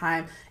 It's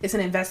an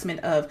investment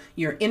of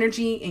your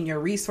energy and your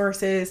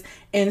resources.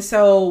 And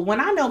so when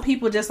I know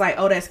people just like,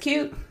 oh, that's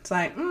cute. It's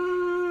like,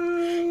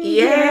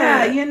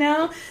 yeah, you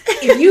know,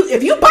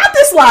 if you bought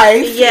this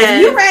life,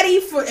 if you're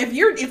ready for,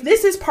 if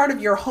this is part of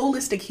your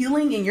holistic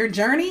healing and your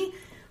journey,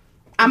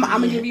 I'm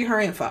going to give you her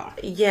info.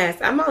 Yes,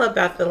 I'm all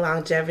about the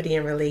longevity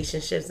in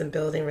relationships and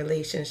building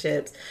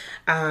relationships.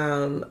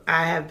 I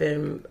have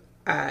been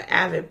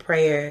avid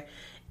prayer,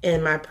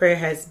 and my prayer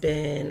has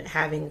been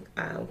having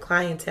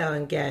clientele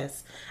and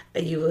guests.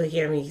 You will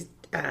hear me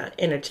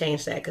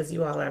interchange that because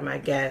you all are my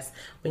guests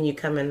when you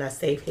come in the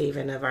safe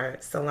haven of our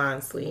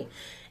salon suite.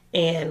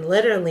 And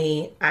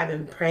literally, I've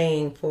been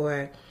praying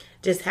for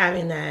just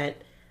having that.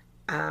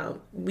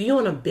 You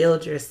want to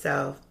build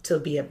yourself to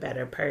be a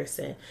better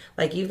person.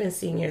 Like you've been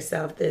seeing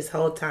yourself this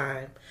whole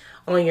time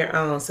on your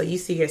own. So you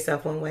see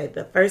yourself one way.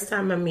 The first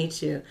time I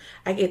meet you,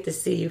 I get to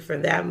see you for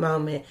that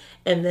moment.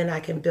 And then I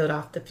can build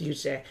off the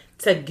future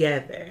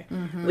together.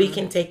 We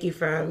can take you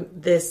from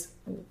this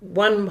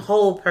one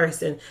whole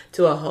person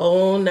to a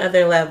whole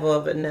nother level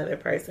of another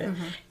person.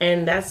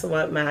 And that's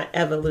what my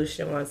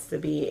evolution wants to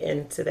be,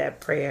 into that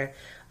prayer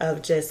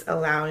of just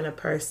allowing a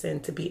person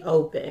to be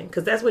open.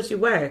 Because that's what you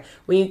were.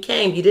 When you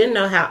came, you didn't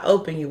know how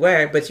open you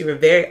were, but you were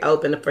very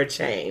open for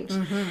change.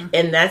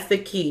 And that's the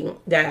key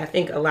that I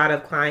think a lot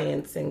of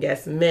clients and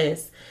guests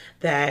miss,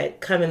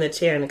 that come in the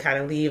chair and kind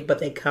of leave, but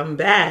they come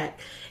back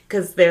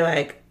because they're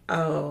like,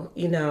 oh,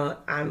 you know,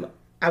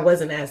 I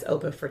wasn't as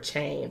open for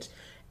change.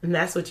 And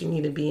that's what you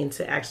need to be in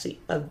to actually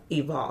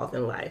evolve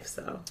in life.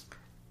 So,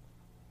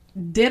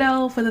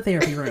 ditto for the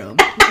therapy room.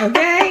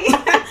 Okay.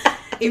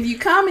 If you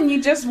come and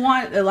you just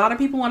want, a lot of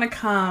people want to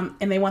come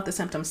and they want the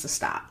symptoms to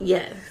stop.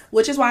 Yes.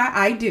 Which is why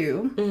I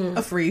do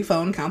a free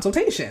phone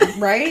consultation,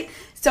 right?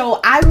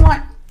 So I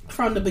want,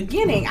 from the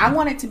beginning, I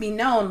want it to be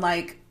known,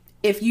 like,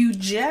 if you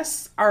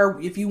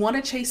want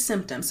to chase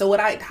symptoms. So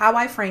how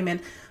I frame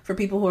it for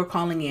people who are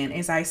calling in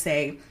is I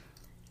say,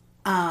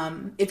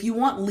 if you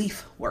want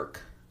leaf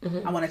work,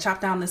 I want to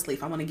chop down this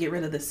leaf, I want to get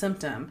rid of the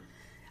symptom,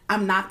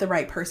 I'm not the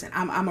right person.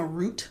 I'm a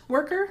root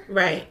worker.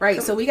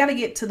 Right. So we got to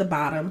get to the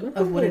bottom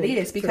of what it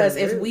is, because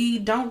if we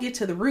don't get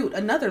to the root,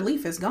 another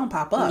leaf is going to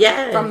pop up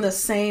from the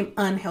same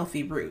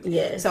unhealthy root.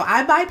 Yes. So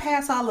I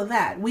bypass all of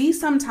that.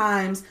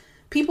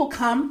 People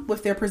come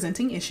with their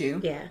presenting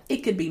issue. Yeah. It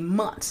could be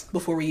months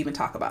before we even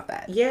talk about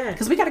that. Yeah.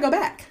 Because we got to go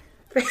back.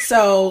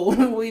 So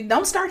we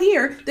don't start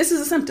here. This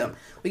is a symptom.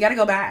 We got to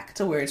go back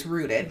to where it's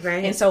rooted.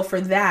 Right. And so for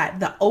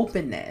that, the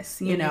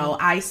openness, you know,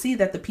 I see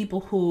that the people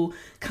who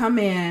come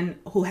in,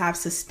 who have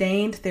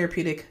sustained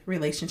therapeutic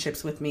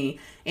relationships with me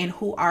and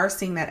who are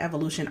seeing that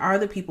evolution, are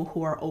the people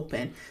who are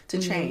open to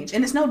change.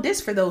 And it's no diss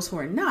for those who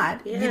are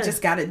not. Yeah. You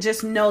just got to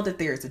just know that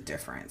there's a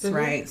difference,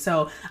 right?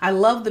 So I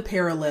love the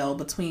parallel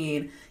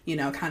between, you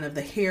know, kind of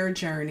the hair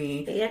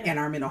journey and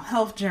our mental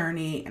health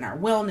journey and our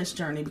wellness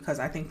journey, because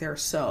I think they're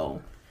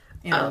so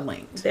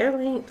interlinked. They're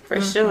linked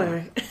for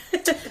sure.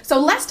 So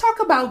let's talk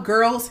about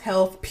Girls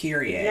Health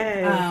Period.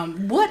 Yes.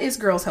 What is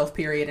Girls Health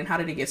Period and how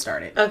did it get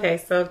started? Okay,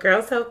 so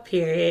Girls Health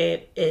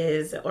Period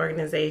is an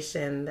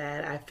organization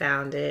that I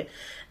founded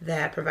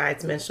that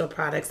provides menstrual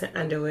products and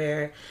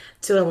underwear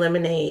to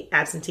eliminate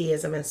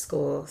absenteeism in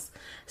schools.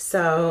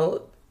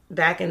 So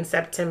back in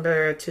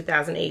September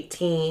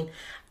 2018,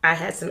 I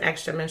had some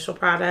extra menstrual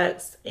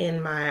products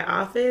in my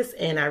office,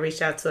 and I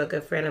reached out to a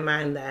good friend of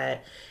mine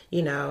that,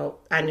 you know,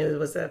 I knew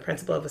was a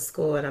principal of a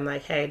school, and I'm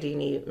like, hey, do you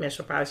need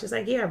menstrual products? She's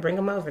like, yeah, bring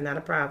them over, not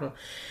a problem.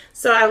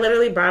 So I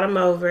literally brought them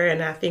over,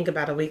 and I think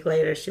about a week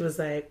later, she was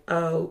like,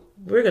 oh,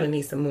 we're going to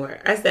need some more.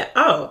 I said,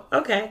 oh,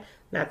 okay.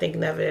 Not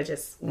thinking of it, I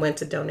just went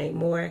to donate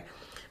more.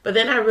 But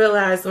then I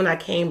realized when I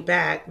came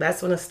back,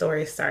 that's when the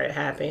story started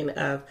happening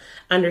of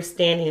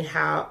understanding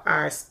how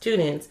our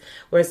students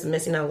were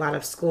missing a lot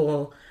of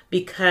school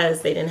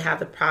because they didn't have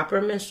the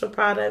proper menstrual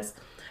products.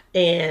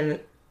 And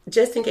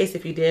just in case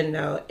if you didn't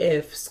know,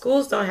 if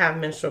schools don't have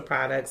menstrual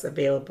products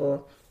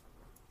available,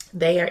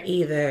 they are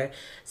either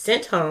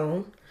sent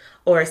home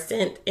or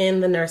sent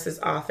in the nurse's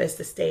office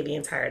to stay the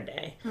entire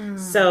day.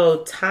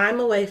 So time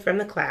away from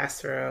the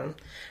classroom,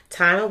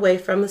 time away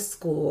from the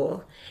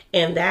school,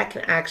 and that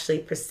can actually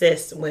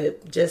persist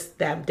with just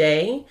that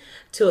day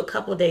to a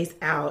couple of days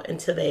out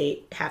until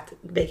they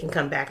can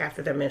come back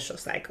after their menstrual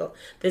cycle.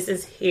 This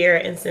is here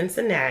in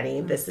Cincinnati.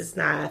 This is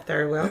not a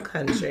third world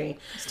country.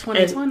 It's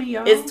 2020,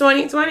 y'all. It's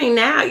 2020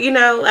 now, you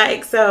know,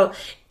 like, so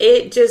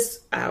it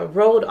just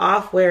rolled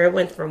off where it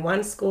went from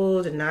 1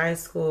 school to 9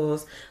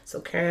 schools. So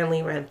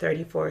currently we're in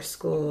 34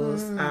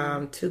 schools,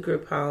 2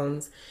 group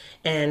homes,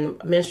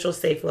 and menstrual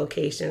safe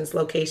locations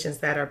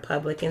that are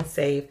public and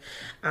safe,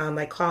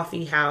 like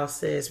coffee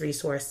houses,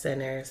 resource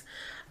centers,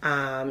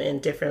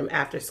 and different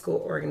after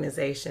school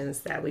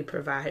organizations that we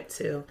provide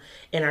to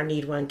in our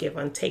Need One, Give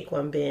One, Take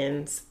One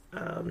bins.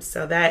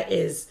 So that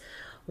is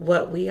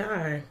what we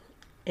are.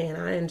 And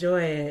I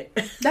enjoy it.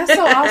 That's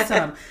so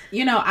awesome.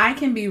 You know, I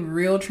can be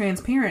real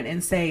transparent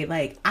and say,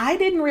 like, I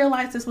didn't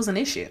realize this was an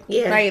issue.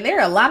 Yeah. Right? There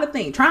are a lot of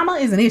things. Trauma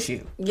is an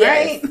issue.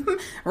 Yes. Right?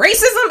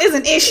 Racism is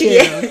an issue.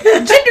 Yeah.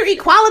 Gender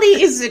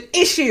equality is an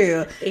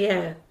issue.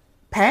 Yeah.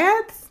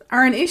 Pads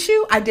are an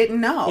issue. I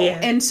didn't know. Yeah.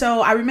 And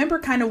so I remember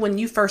kind of when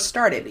you first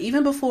started,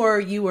 even before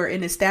you were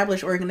an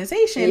established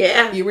organization,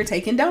 Yeah. you were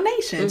taking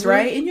donations,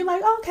 right? And you're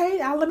like, okay,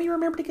 let me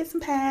remember to get some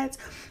pads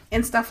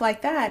and stuff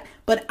like that.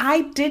 But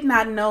I did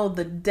not know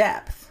the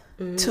depth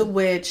to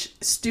which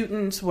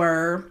students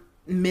were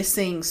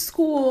missing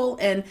school.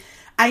 And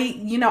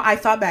I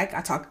thought back,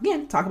 talk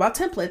about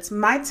templates.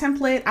 My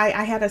template,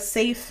 I had a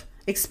safe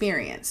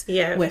experience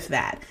with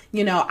that.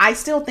 You know, I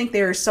still think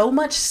there is so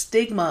much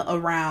stigma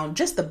around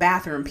just the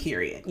bathroom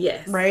period.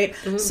 Yes. Right?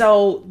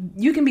 So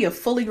you can be a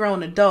fully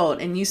grown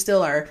adult and you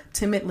still are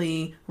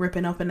timidly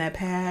ripping open that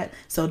pad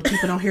so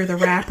people don't hear the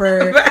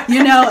wrapper,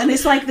 you know, and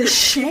it's like the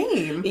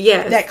shame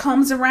that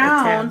comes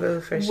around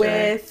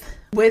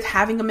with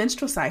having a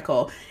menstrual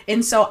cycle.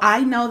 And so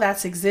I know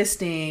that's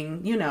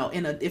existing, you know,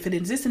 if it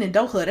exists in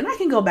adulthood, and I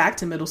can go back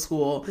to middle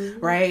school,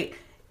 right?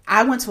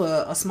 I went to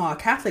a small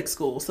Catholic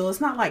school, so it's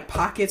not like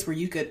pockets where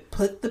you could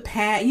put the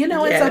pad, you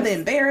know, and so the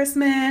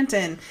embarrassment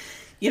and,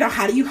 you know,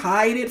 how do you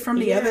hide it from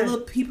the other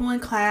little people in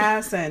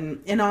class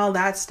and all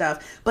that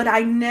stuff. But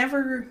I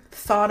never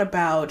thought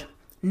about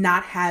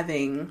not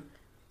having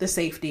the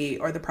safety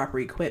or the proper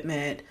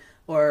equipment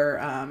or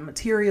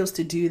materials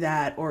to do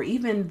that, or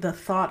even the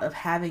thought of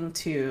having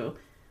to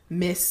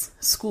miss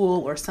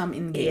school or some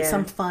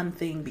fun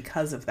thing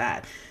because of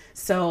that.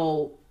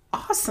 So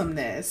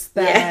awesomeness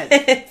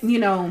that you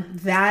know,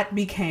 that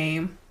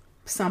became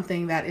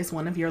something that is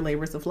one of your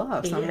labors of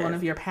love, one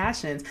of your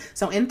passions.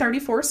 So in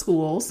 34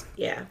 schools,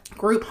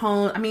 group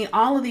home, I mean,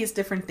 all of these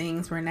different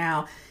things where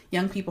now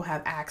young people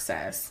have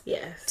access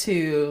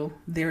to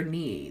their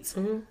needs.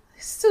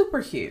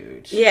 Super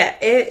huge. Yeah,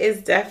 it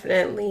is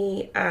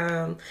definitely,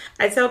 I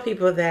tell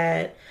people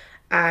that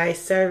I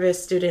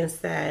service students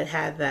that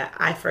had the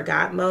I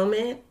forgot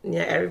moment. You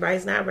know,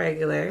 everybody's not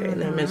regular in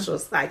their menstrual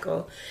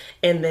cycle.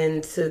 And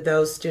then to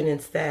those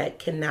students that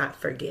cannot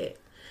forget.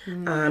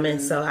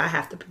 And so I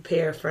have to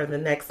prepare for the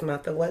next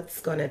month of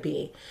what's going to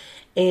be.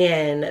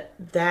 And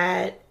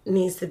that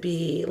needs to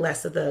be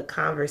less of the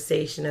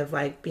conversation of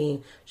like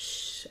being,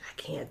 shh, I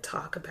can't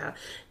talk about.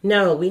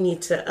 No, we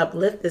need to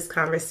uplift this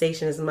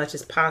conversation as much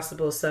as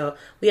possible. So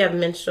we have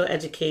menstrual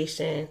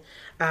education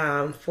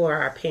for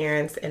our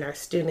parents and our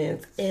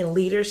students in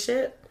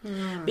leadership.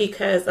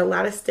 Because a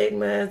lot of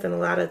stigmas and a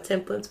lot of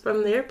templates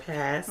from their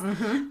past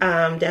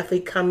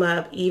definitely come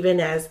up even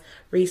as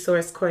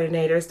resource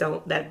coordinators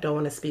don't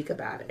want to speak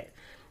about it.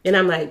 And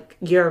I'm like,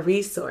 you're a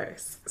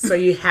resource. So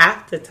you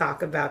have to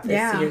talk about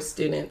this to your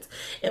students.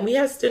 And we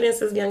have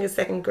students as young as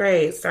 2nd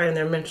grade starting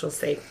their menstrual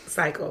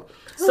cycle.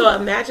 So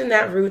imagine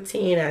that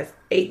routine as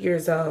 8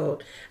 years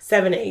old,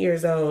 7, 8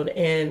 years old.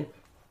 And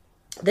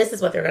this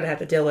is what they're going to have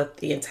to deal with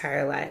the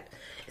entire life.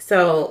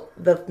 So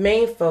the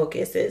main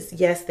focus is,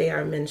 yes, they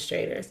are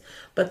administrators,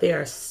 but they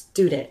are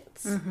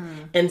students.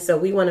 And so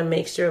we want to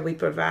make sure we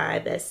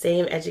provide that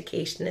same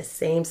education, the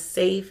same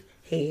safe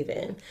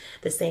haven,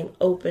 the same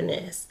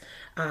openness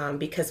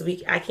because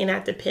I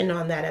cannot depend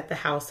on that at the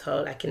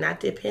household. I cannot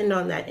depend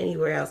on that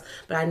anywhere else.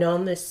 But I know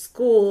in this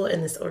school,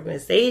 in this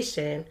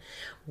organization,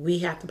 we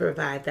have to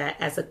provide that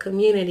as a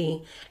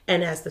community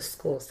and as the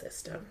school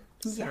system.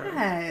 So,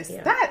 yes,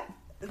 yeah.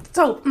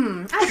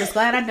 I'm just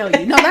glad I know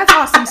you. No, that's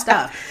awesome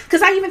stuff.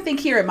 Because I even think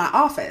here at my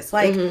office,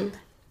 like,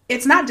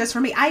 it's not just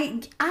for me.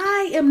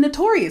 I am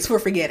notorious for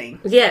forgetting.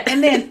 Yeah.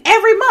 And then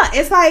every month,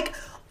 it's like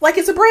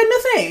it's a brand new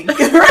thing,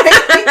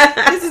 right?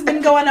 This has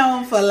been going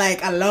on for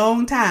like a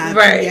long time,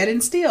 right? Yet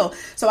and still.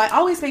 So I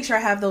always make sure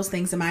I have those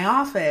things in my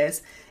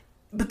office.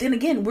 But then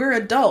again, we're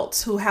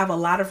adults who have a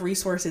lot of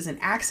resources and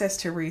access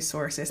to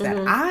resources that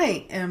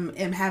I am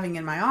having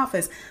in my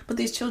office, but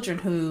these children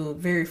who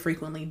very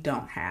frequently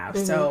don't have.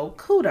 So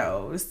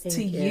kudos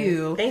to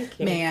you,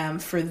 ma'am,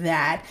 for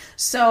that.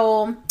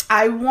 So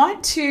I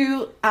want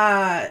to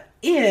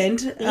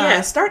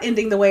start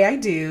ending the way I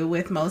do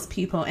with most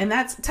people, and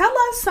that's tell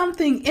us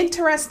something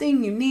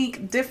interesting,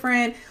 unique,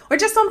 different, or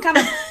just some kind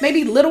of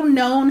maybe little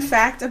known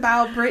fact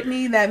about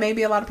Brittany that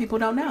maybe a lot of people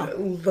don't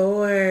know.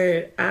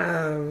 Lord,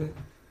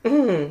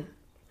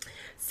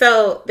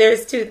 so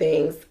there's two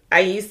things. I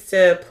used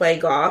to play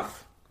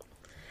golf.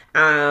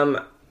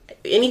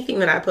 Anything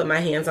that I put my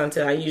hands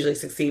onto, I usually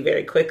succeed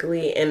very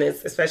quickly, and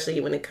it's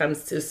especially when it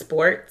comes to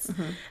sports,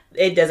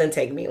 it doesn't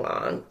take me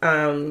long.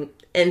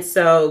 And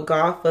so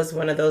golf was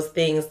one of those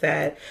things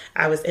that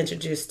I was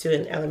introduced to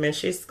in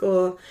elementary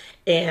school,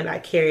 and I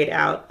carried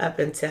out up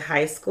into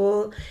high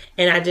school.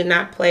 And I did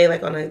not play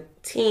like on a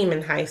team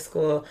in high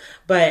school,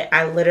 but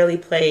I literally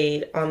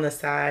played on the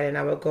side, and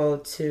I would go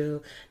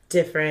to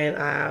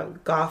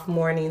different golf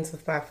mornings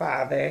with my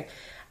father.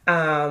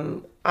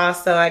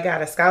 Also, I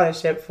got a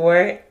scholarship for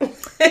it.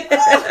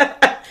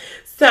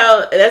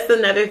 So that's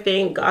another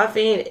thing.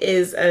 Golfing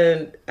is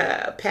a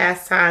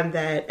pastime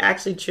that I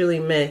actually truly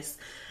miss.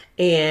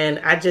 And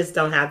I just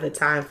don't have the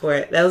time for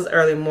it. Those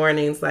early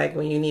mornings, like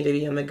when you need to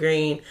be on the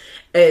green,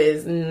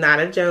 is not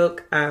a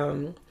joke.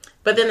 But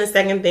then the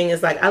second thing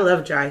is like, I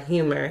love dry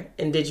humor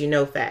and did you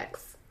know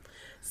facts.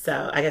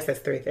 So I guess that's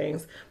three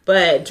things.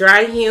 But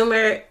dry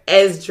humor,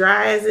 as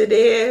dry as it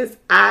is,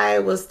 I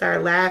will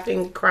start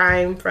laughing,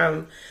 crying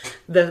from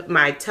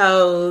my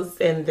toes.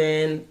 And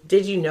then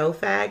did you know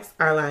facts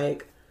are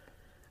like,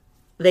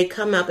 they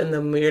come up in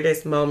the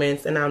weirdest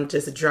moments, and I'm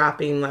just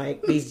dropping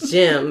like these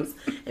gems.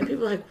 And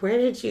people are like, why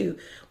do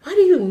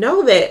you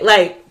know that?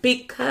 Like,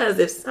 because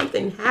if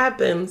something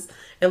happens,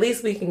 at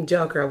least we can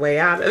joke our way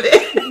out of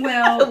it.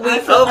 Well, we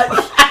hope.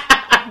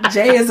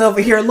 Jay is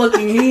over here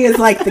looking. He is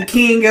like the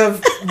king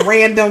of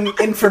random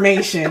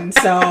information.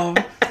 So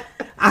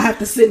I have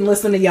to sit and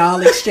listen to y'all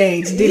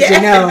exchange. Did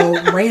you know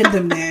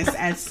randomness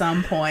at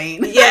some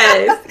point?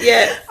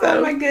 Yes.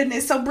 Oh my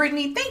goodness. So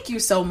Brittany, thank you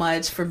so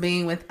much for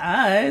being with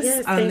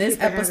us on this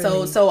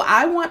episode. So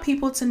I want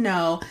people to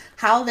know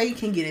how they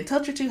can get in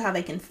touch with you, how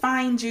they can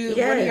find you, what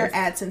are your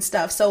ads and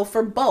stuff. So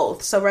for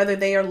both, so whether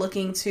they are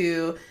looking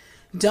to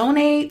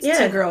donate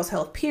to Girls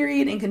Health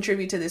Period and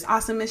contribute to this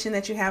awesome mission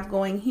that you have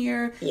going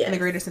here in the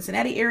greater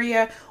Cincinnati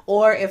area,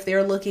 or if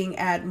they're looking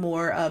at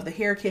more of the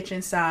hair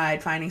kitchen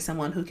side, finding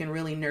someone who can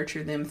really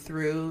nurture them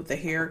through the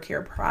hair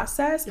care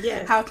process,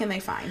 how can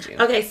they find you?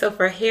 Okay, so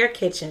for Hair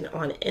Kitchen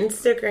on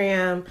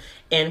Instagram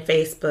and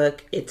Facebook,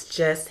 it's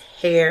just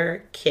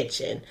Hair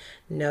Kitchen.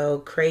 No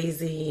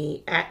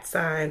crazy @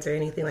 signs or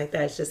anything like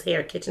that. It's just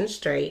Hair Kitchen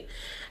straight.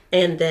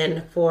 And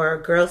then for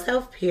Girls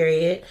Health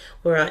Period,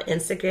 we're on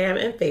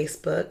Instagram and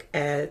Facebook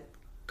at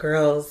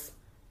Girls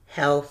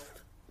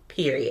Health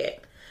Period.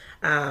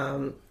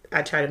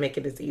 I try to make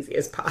it as easy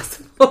as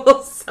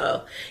possible.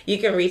 So you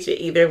can reach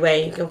it either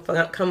way. You can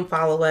come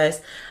follow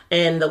us.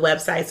 And the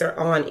websites are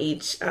on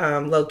each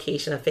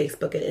location of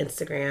Facebook and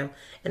Instagram.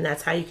 And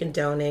that's how you can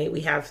donate.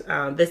 We have,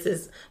 this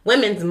is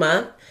Women's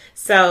Month.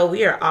 So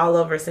we are all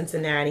over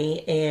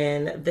Cincinnati.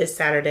 And this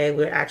Saturday,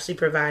 we're actually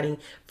providing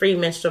free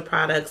menstrual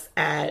products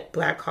at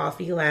Black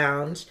Coffee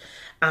Lounge.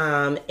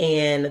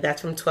 And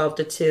that's from 12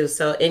 to 2.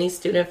 So any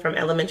student from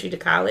elementary to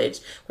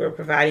college, we're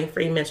providing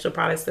free menstrual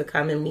products to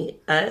come and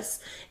meet us.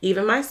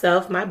 Even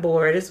myself, my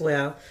board as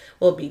well,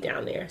 will be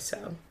down there.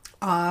 So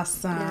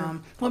awesome. Yeah.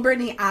 Well,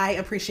 Brittany, I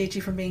appreciate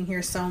you for being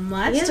here so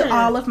much. Yeah. To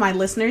all of my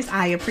listeners,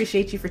 I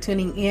appreciate you for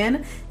tuning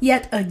in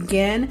yet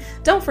again.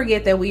 Don't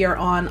forget that we are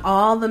on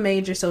all the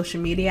major social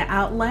media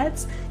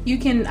outlets. You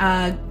can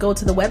go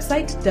to the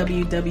website,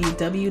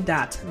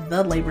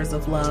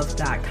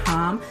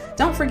 www.thelaborsoflove.com.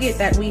 Don't forget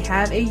that we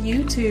have a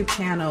YouTube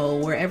channel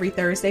where every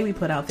Thursday we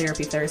put out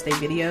Therapy Thursday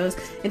videos.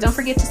 And don't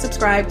forget to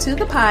subscribe to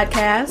the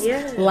podcast.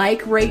 Yeah.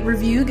 Like, rate,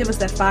 review. Give us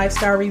that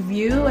 5-star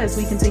review as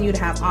we continue to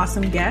have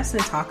awesome guests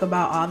and talk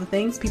about all the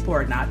things people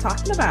are not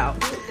talking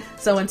about.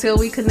 So until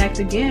we connect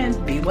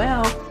again, be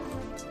well.